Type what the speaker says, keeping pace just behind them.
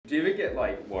Do you ever get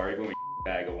like worried when we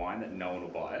bag of wine that no one will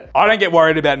buy it? I don't get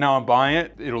worried about no one buying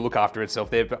it. It'll look after itself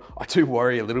there, but I do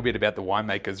worry a little bit about the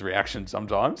winemaker's reaction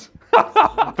sometimes.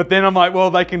 But then I'm like, well,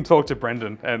 they can talk to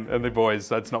Brendan and the boys.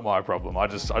 That's not my problem. I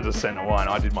just sent a wine.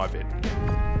 I did my bit.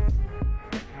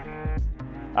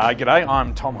 G'day,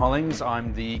 I'm Tom Hollings.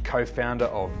 I'm the co-founder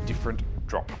of Different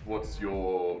Drop. What's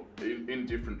your, in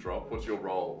Different Drop, what's your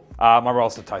role? My role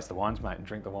is to taste the wines, mate, and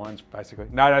drink the wines, basically.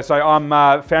 No, so I'm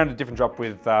founded Different Drop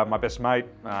with my best mate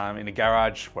in a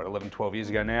garage, 11, 12 years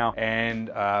ago now. And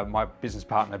my business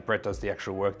partner, Brett, does the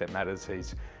actual work that matters.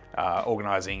 He's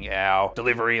organising our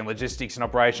delivery and logistics and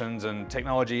operations and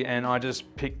technology, and I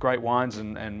just pick great wines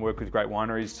and work with great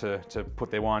wineries to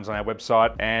put their wines on our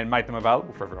website and make them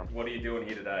available for everyone. What are you doing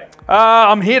here today?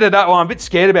 I'm here today. Well, I'm a bit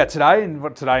scared about today and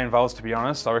what today involves, to be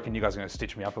honest. I reckon you guys are going to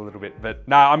stitch me up a little bit. But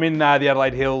no, I'm in the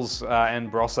Adelaide Hills and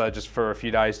Barossa just for a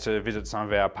few days to visit some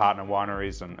of our partner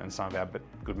wineries and some of our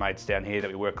good mates down here that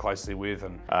we work closely with,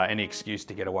 and any excuse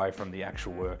to get away from the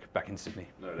actual work back in Sydney.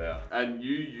 No doubt. And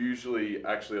you usually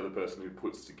actually are the person who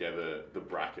puts together the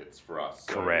brackets for us.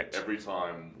 So correct. Every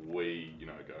time we,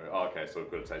 go, oh, okay, so we've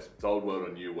got to taste if it's Old World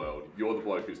or New World. You're the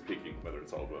bloke who's picking whether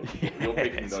it's Old World. Yes. You're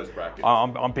picking those brackets.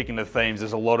 I'm picking the themes.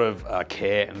 There's a lot of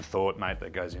care and thought, mate,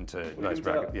 that goes into those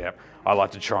brackets. Yeah, I like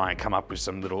to try and come up with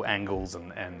some little angles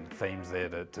and themes there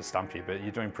to stump you, but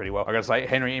you're doing pretty well. I got to say,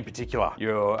 Henry in particular,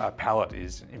 your palate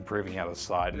is improving out of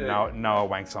sight. Yeah. Noah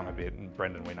wanks on a bit, and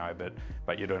Brendan we know, but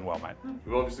you're doing well, mate.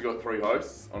 We've obviously got 3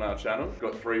 hosts on our channel. We've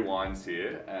got 3 wines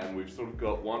here, and we've sort of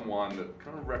got one wine that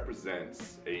kind of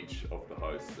represents each of the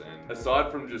hosts. And aside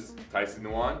from just tasting the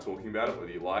wine, talking about it,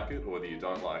 whether you like it or whether you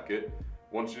don't like it,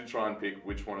 I want you to try and pick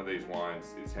which one of these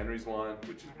wines is Henry's wine,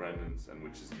 which is Brendan's, and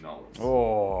which is Noah's.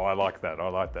 Oh, I like that.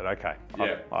 Okay.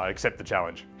 Yeah. I accept the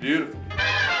challenge. Beautiful.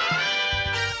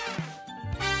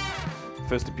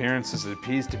 First appearance, it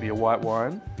appears to be a white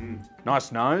wine.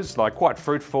 Nice nose, like quite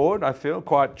fruit forward, I feel.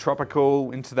 Quite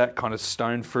tropical, into that kind of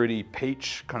stone fruity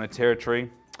peach kind of territory.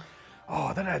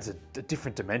 Oh, that adds a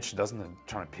different dimension, doesn't it?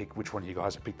 Trying to pick which one of you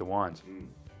guys have picked the wines.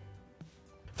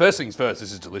 First things first,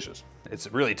 this is delicious. It's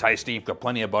really tasty, got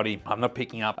plenty of body. I'm not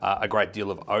picking up a great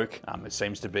deal of oak. It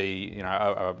seems to be,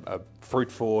 a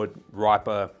fruit-forward,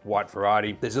 riper, white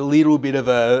variety. There's a little bit of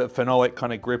a phenolic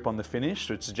kind of grip on the finish,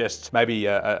 which suggests maybe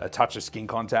a touch of skin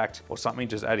contact or something,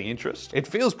 just adding interest. It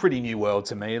feels pretty New World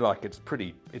to me, like it's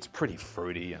pretty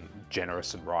fruity and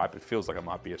generous and ripe. It feels like it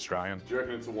might be Australian. Do you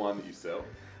reckon it's a wine that you sell?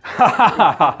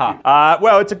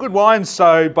 Well, it's a good wine,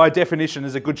 so by definition,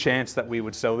 there's a good chance that we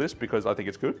would sell this because I think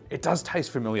it's good. It does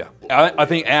taste familiar. I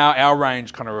think our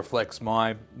range kind of reflects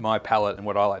my palate and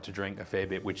what I like to drink a fair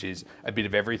bit, which is a bit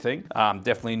of everything.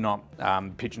 Definitely not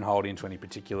pigeonholed into any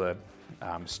particular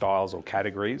styles or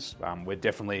categories. We're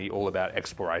definitely all about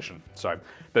exploration. So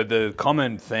the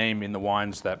common theme in the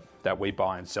wines that we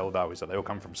buy and sell, though, is that they all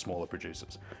come from smaller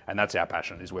producers. And that's our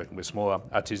passion, is working with smaller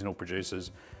artisanal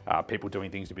producers, people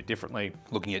doing things a bit differently,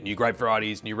 looking at new grape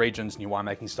varieties, new regions, new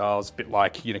winemaking styles, a bit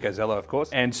like Unico, Zelo, of course.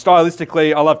 And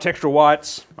stylistically, I love textural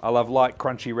whites, I love light,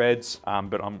 crunchy reds,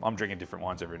 but I'm drinking different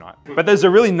wines every night. But there's a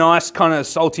really nice kind of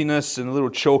saltiness and a little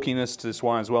chalkiness to this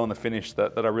wine as well in the finish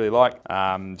that I really like.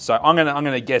 So I'm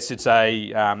gonna guess it's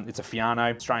a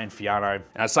Fiano, Australian Fiano.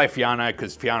 And I say Fiano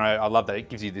because Fiano, I love that it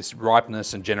gives you this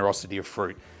ripeness and generosity of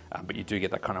fruit, but you do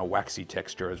get that kind of waxy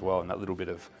texture as well and that little bit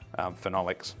of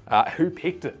phenolics. Who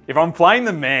picked it? If I'm playing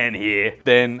the man here,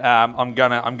 then I'm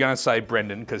gonna say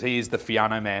Brendan because he is the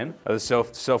Fiano man, the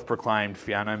self-proclaimed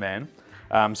Fiano man.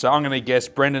 So I'm gonna guess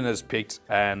Brendan has picked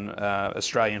an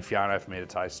Australian Fiano for me to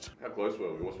taste. How close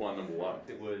were we? What's wine number 1?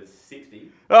 It was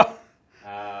 60. Oh.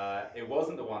 It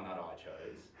wasn't the one that I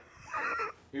chose.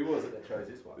 Who was it that chose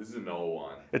this one? This is a Noah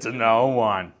wine. It's a Noah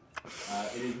wine.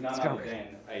 It is none other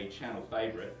than a channel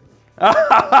favourite.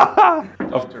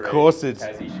 Of course it's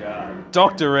Tassie Chard.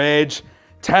 Dr. Edge,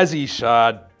 Tassie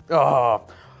Chard. Oh,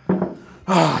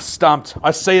 stumped.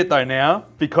 I see it though now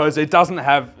because it doesn't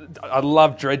have, I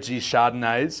love Dredge's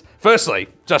Chardonnays. Firstly,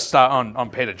 just start on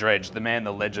Peter Dredge, the man,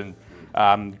 the legend.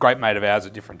 Great mate of ours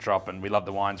at Different Drop, and we love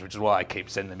the wines, which is why I keep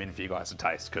sending them in for you guys to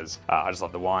taste, because I just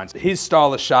love the wines. His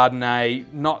style of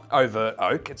Chardonnay, not overt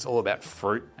oak, it's all about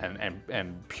fruit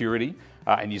and purity,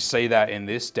 and you see that in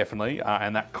this, definitely,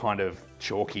 and that kind of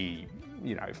chalky,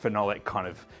 phenolic kind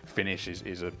of finish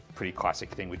is a pretty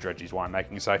classic thing with Dredge's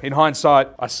winemaking. So in hindsight,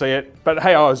 I see it, but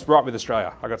hey, I was right with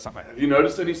Australia. I got something. Have you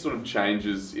noticed any sort of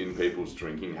changes in people's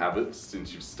drinking habits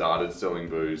since you've started selling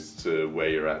booze to where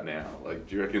you're at now? Like,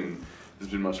 do you reckon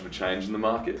there's been much of a change in the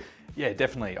market? Yeah,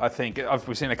 definitely. I think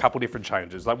we've seen a couple different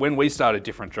changes. Like when we started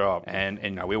Different Job, and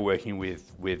you know, we were working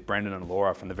with Brendan and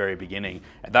Laura from the very beginning,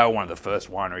 and they were one of the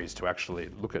first wineries to actually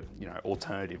look at, you know,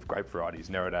 alternative grape varieties,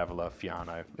 Nero d'Avola,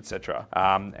 Fiano, etc.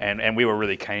 And we were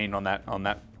really keen on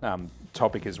that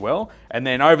topic as well. And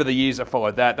then over the years that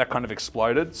followed that kind of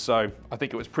exploded. So I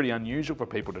think it was pretty unusual for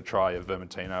people to try a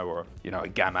Vermentino or, you know, a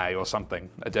Gamay or something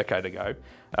a decade ago.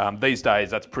 These days,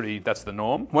 that's the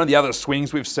norm. One of the other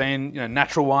swings we've seen, you know,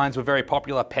 natural wines were very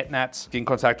popular, pet nats, skin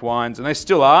contact wines, and they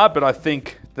still are, but I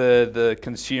think the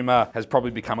consumer has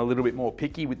probably become a little bit more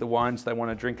picky with the wines they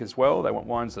want to drink as well. They want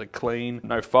wines that are clean,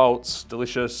 no faults,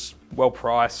 delicious, well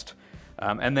priced,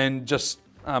 and then just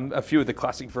a few of the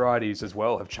classic varieties as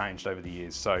well have changed over the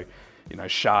years. So, you know,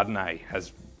 Chardonnay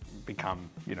has become,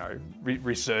 you know,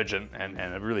 resurgent and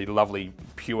a really lovely,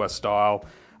 pure style.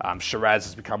 Shiraz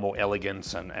has become more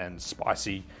elegant and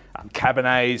spicy.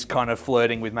 Cabernet's kind of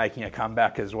flirting with making a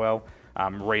comeback as well.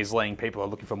 Riesling, people are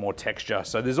looking for more texture.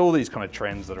 So there's all these kind of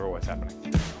trends that are always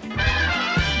happening.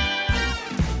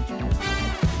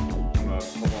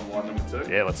 Wine number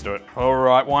 2? Yeah, let's do it. All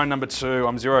right, wine number 2.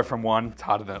 I'm 0 from 1. It's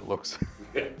harder than it looks.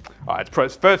 Yeah. All right,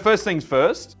 first things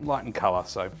first, light in colour.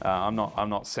 So I'm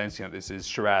not sensing that this is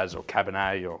Shiraz or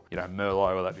Cabernet or, you know,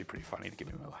 Merlot. Well, that'd be pretty funny to give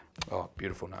me Merlot. Oh,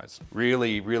 beautiful nose.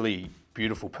 Really, really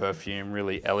beautiful perfume.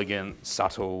 Really elegant,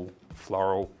 subtle,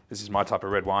 floral. This is my type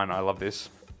of red wine. I love this.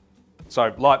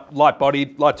 So light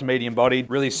bodied, light to medium bodied,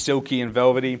 really silky and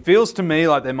velvety. Feels to me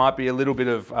like there might be a little bit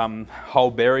of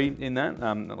whole berry in that,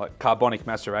 like carbonic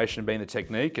maceration being the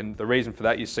technique. And the reason for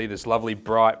that, you see this lovely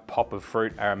bright pop of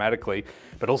fruit aromatically,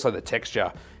 but also the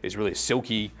texture is really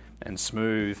silky and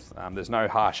smooth. There's no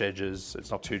harsh edges. It's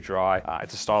not too dry.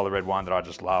 It's a style of red wine that I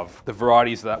just love. The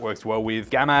varieties that works well with.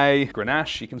 Gamay,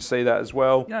 Grenache, you can see that as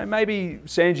well. You know, maybe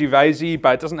Sangiovese,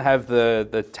 but it doesn't have the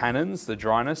tannins, the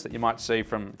dryness that you might see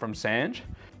from Sange.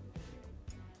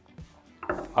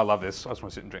 I love this. I just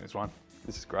want to sit and drink this wine.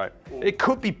 This is great. It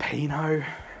could be Pinot.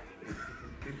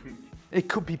 It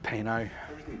could be Pinot.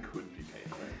 Everything could be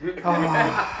Pinot.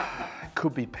 Oh.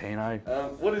 Could be Pinot.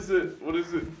 What is it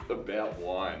about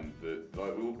wine that,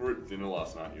 like, we were at dinner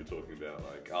last night and you were talking about,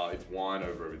 like, it's wine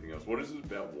over everything else. What is it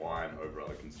about wine over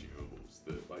other consumables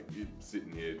that, like, you're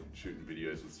sitting here shooting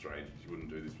videos with strangers, you wouldn't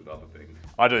do this with other things?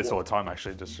 I do this all the time,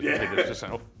 actually, just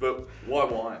But why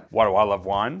wine? Why do I love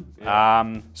wine?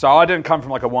 Yeah. So I didn't come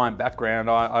from like a wine background.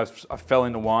 I fell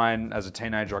into wine as a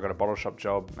teenager. I got a bottle shop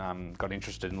job, got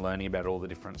interested in learning about all the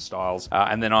different styles.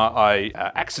 And then I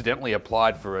accidentally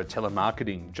applied for a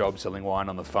telemarketing job selling wine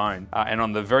on the phone. And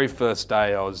on the very first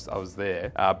day I was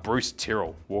there, Bruce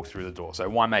Tyrrell walked through the door. So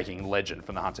winemaking legend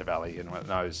from the Hunter Valley, and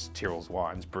knows Tyrrell's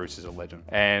wines. Bruce is a legend.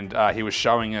 And he was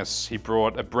showing us, he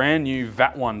brought a brand new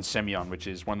Vat 1 Semillon, which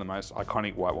is one of the most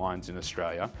iconic white wines in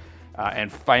Australia.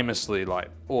 And famously like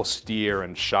austere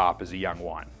and sharp as a young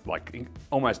wine, like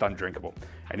almost undrinkable.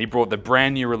 And he brought the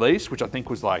brand new release, which I think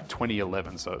was like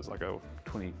 2011, so it was like a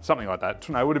 20, something like that.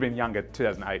 No, it would have been younger,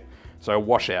 2008. So a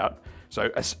washout, so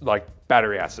like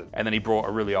battery acid. And then he brought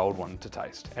a really old one to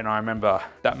taste. And I remember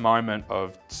that moment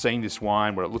of seeing this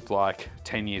wine, what it looked like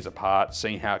 10 years apart,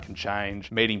 seeing how it can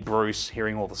change, meeting Bruce,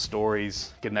 hearing all the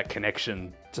stories, getting that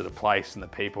connection to the place and the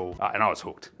people, and I was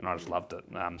hooked, and I just loved it.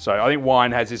 So I think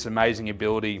wine has this amazing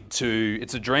ability to,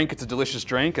 it's a drink, it's a delicious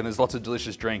drink, and there's lots of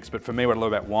delicious drinks, but for me what I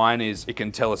love about wine is it can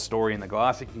tell a story in the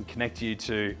glass, it can connect you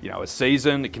to, you know, a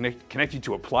season, it can connect you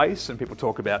to a place, and people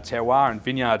talk about terroir and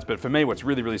vineyards, but for me what's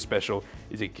really, really special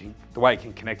is the way it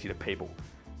can connect you to people,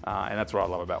 and that's what I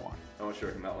love about wine. How much do you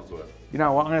reckon that one's worth? You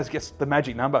know what, I'm going to guess the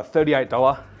magic number,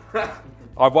 $38.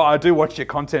 I do watch your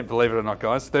content, believe it or not,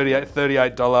 guys.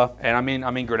 $38, and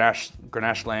I'm in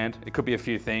Grenache land. It could be a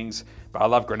few things, but I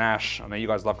love Grenache. I know you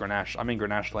guys love Grenache. I'm in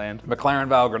Grenache land. McLaren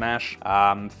Vale Grenache,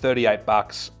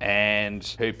 $38, and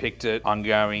who picked it? I'm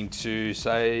going to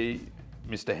say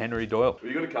Mr. Henry Doyle.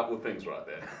 Well, you got a couple of things right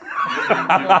there. You've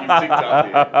ticked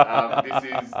up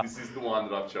here. This is the one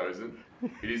that I've chosen.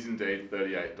 It is indeed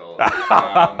 $38.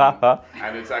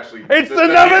 And it's actually... It's the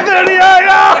number 38!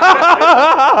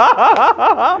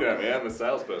 Yeah, man, I'm a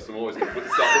salesperson. I'm always going to put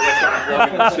stuff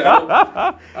in the channel.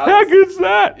 How good's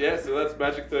that? Yeah, so that's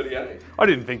Magic 38. I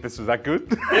didn't think this was that good.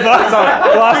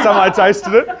 last time I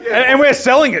tasted it. Yeah. And we're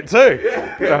selling it too.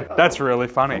 Yeah. That's really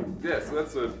funny. Yeah, so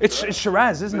that's a... It's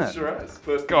Shiraz, isn't it? It's Shiraz.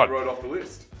 First thing God. you wrote off the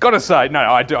list. Gotta say, no,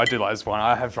 I do like this wine.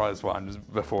 I have tried this wine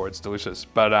before, it's delicious.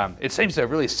 But it seems to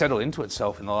have really settled into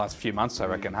itself in the last few months, I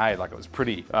reckon. Hey, like it was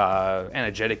pretty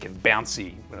energetic and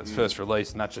bouncy when it was first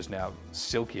released, and that's just now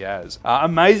silky as.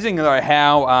 Amazing though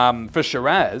how, for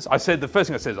Shiraz, the first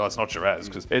thing I said is, oh, it's not Shiraz,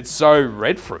 because it's so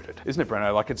red fruited, isn't it,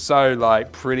 Breno? Like it's so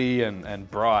like pretty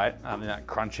and bright in that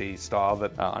crunchy style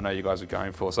that I know you guys are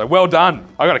going for. So well done.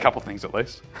 I got a couple things at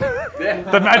least.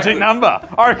 The magic number.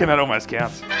 I reckon that almost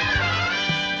counts.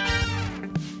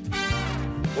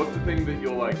 What's the thing that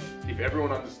you're like, if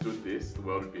everyone understood this, the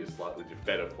world would be a slightly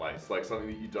better place? Like something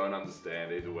that you don't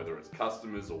understand, either whether it's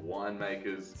customers or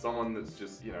winemakers, someone that's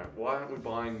just, you know, why aren't we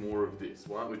buying more of this?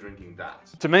 Why aren't we drinking that?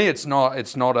 To me, it's not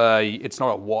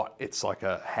a what, it's like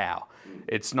a how.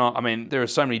 It's not, I mean, there are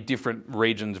so many different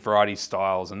regions, varieties,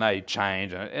 styles, and they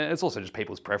change, and it's also just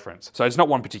people's preference. So it's not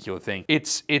one particular thing.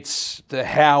 It's the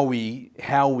how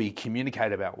we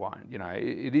communicate about wine. You know,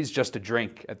 it is just a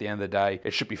drink at the end of the day.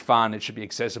 It should be fun, it should be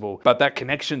accessible, but that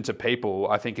connection to people,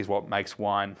 I think, is what makes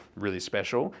wine really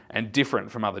special and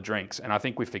different from other drinks. And I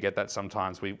think we forget that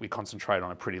sometimes. We concentrate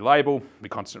on a pretty label. We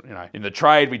concentrate, you know, in the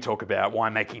trade, we talk about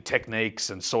winemaking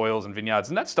techniques and soils and vineyards,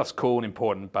 and that stuff's cool and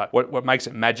important, but what makes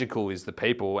it magical is the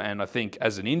people. And I think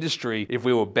as an industry, if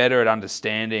we were better at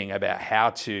understanding about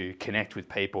how to connect with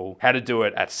people, how to do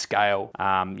it at scale,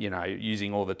 you know,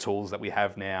 using all the tools that we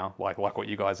have now, like what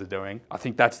you guys are doing, I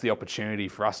think that's the opportunity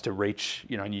for us to reach,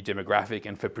 you know, a new demographic,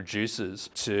 and for producers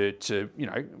to you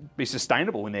know, be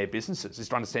sustainable in their businesses, is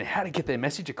to understand how to get their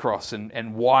message across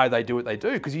and why they do what they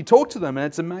do. Because you talk to them and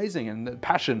it's amazing, and the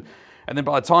passion. And then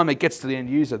by the time it gets to the end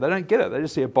user, they don't get it. They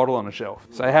just see a bottle on a shelf.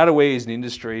 So how do we as an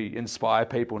industry inspire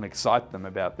people and excite them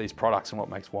about these products and what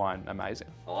makes wine amazing?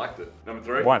 I liked it. Number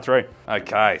 3. Wine 3.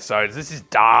 Okay, so this is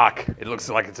dark. It looks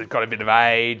like it's got a bit of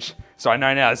age. So I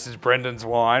know now this is Brendan's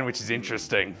wine, which is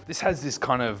interesting. This has this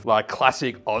kind of like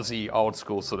classic Aussie old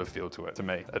school sort of feel to it, to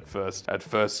me, at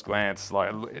first glance.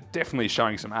 Like definitely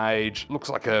showing some age. Looks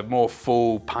like a more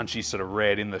full, punchy sort of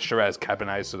red in the Shiraz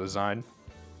Cabernet sort of zone.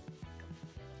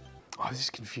 Oh, this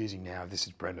is confusing now. This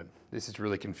is Brendan. This is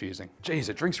really confusing. Geez,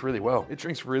 it drinks really well. It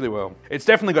drinks really well. It's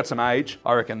definitely got some age.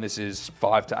 I reckon this is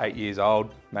 5 to 8 years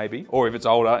old, maybe. Or if it's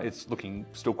older, it's looking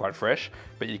still quite fresh.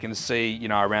 But you can see, you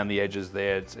know, around the edges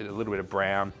there, it's a little bit of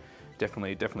brown.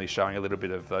 Definitely showing a little bit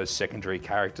of those secondary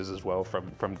characters as well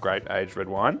from great aged red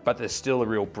wine. But there's still a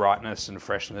real brightness and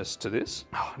freshness to this.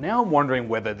 Oh, now I'm wondering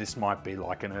whether this might be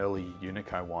like an early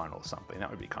Unico wine or something. That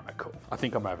would be kind of cool. I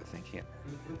think I'm overthinking it.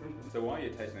 So while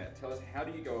you're tasting that, tell us, how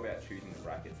do you go about choosing the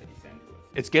brackets that you send to us?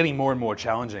 It's getting more and more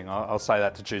challenging. I'll say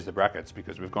that, to choose the brackets,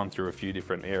 because we've gone through a few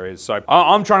different areas. So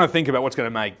I'm trying to think about what's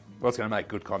going to make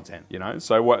good content, you know?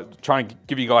 So trying to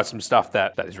give you guys some stuff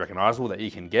that is recognizable, that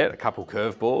you can get, a couple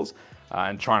curveballs,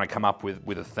 and trying to come up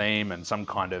with a theme and some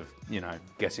kind of, you know,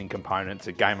 guessing component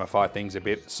to gamify things a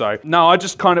bit. So no, I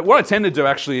just kind of, what I tend to do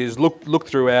actually is look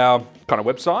through our kind of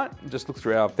website, just look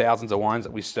through our thousands of wines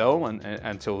that we sell, and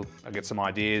until I get some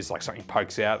ideas, like something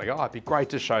pokes out, I go, oh, it'd be great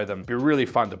to show them. It'd be really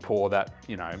fun to pour that,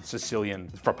 you know, Sicilian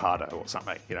Frappato or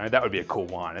something, you know, that would be a cool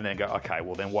wine. And then go, okay,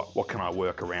 well then what can I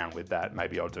work around with that?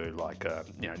 Maybe I'll do like a,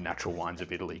 you know, natural wines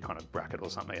of Italy kind of bracket or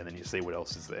something, and then you see what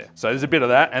else is there. So there's a bit of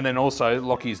that. And then also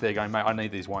Lockie's there going, mate, I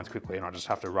need these wines quickly, and I just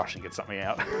have to rush and get something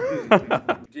out.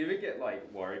 Do you ever get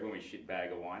like worried when we shit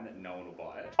bag a wine that no one will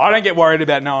buy it? I don't get worried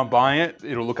about no one buying it.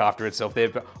 It'll look after itself there,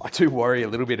 but I do worry a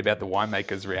little bit about the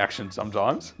winemaker's reaction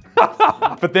sometimes.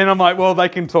 But then I'm like, well, they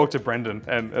can talk to Brendan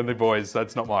and the boys.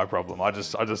 That's not my problem. I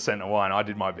just sent a wine. I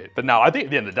did my bit. But no, I think at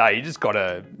the end of the day,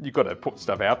 you gotta put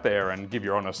stuff out there and give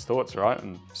your honest thoughts, right?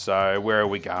 And so where are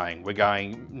we going? We're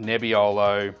going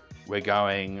Nebbiolo. We're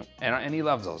going, and he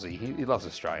loves Aussie, he loves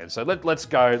Australian. So let's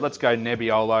go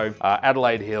Nebbiolo,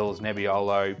 Adelaide Hills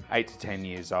Nebbiolo, 8 to 10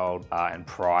 years old, and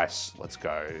price, let's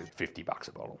go $50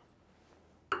 a bottle.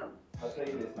 I'll tell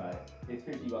you this, mate, it's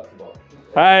 $50 a bottle.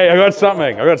 Hey, I got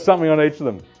something on each of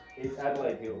them. It's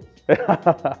Adelaide Hills.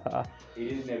 It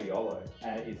is Nebbiolo,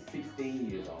 and it is 16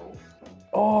 years old.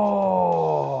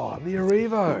 Oh, the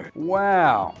Arrivo,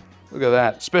 wow. Look at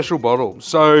that, special bottle.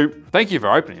 So thank you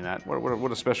for opening that. What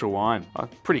a special wine.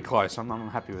 Pretty close, I'm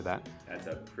happy with that. That's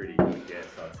a pretty good guess,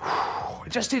 I'd say.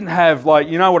 It just didn't have, like,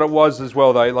 you know what it was as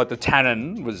well though, like the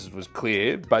tannin was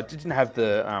clear, but it didn't have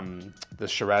the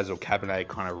Shiraz or Cabernet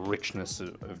kind of richness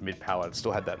of mid-palate. It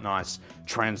still had that nice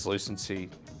translucency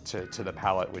to the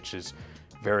palate, which is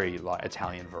very like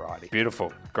Italian variety.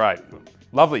 Beautiful, great.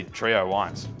 Lovely trio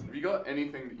wines. Have you you got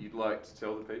anything that you'd like to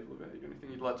tell the people about? You got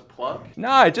anything you'd like to plug?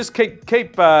 No, just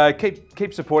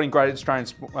keep supporting great Australian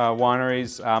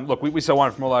wineries. Look, we sell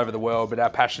wine from all over the world, but our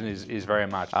passion is very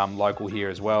much local here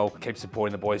as well. Keep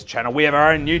supporting the boys' channel. We have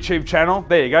our own YouTube channel.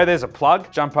 There you go, there's a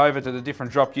plug. Jump over to the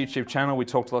Different Drop YouTube channel. We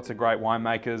talk to lots of great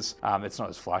winemakers. It's not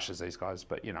as flush as these guys,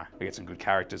 but you know, we get some good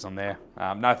characters on there.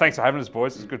 No, thanks for having us,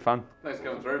 boys. It's good fun. Thanks for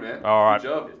coming through, man. All right. Good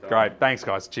job. Great. Thanks,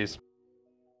 guys. Cheers.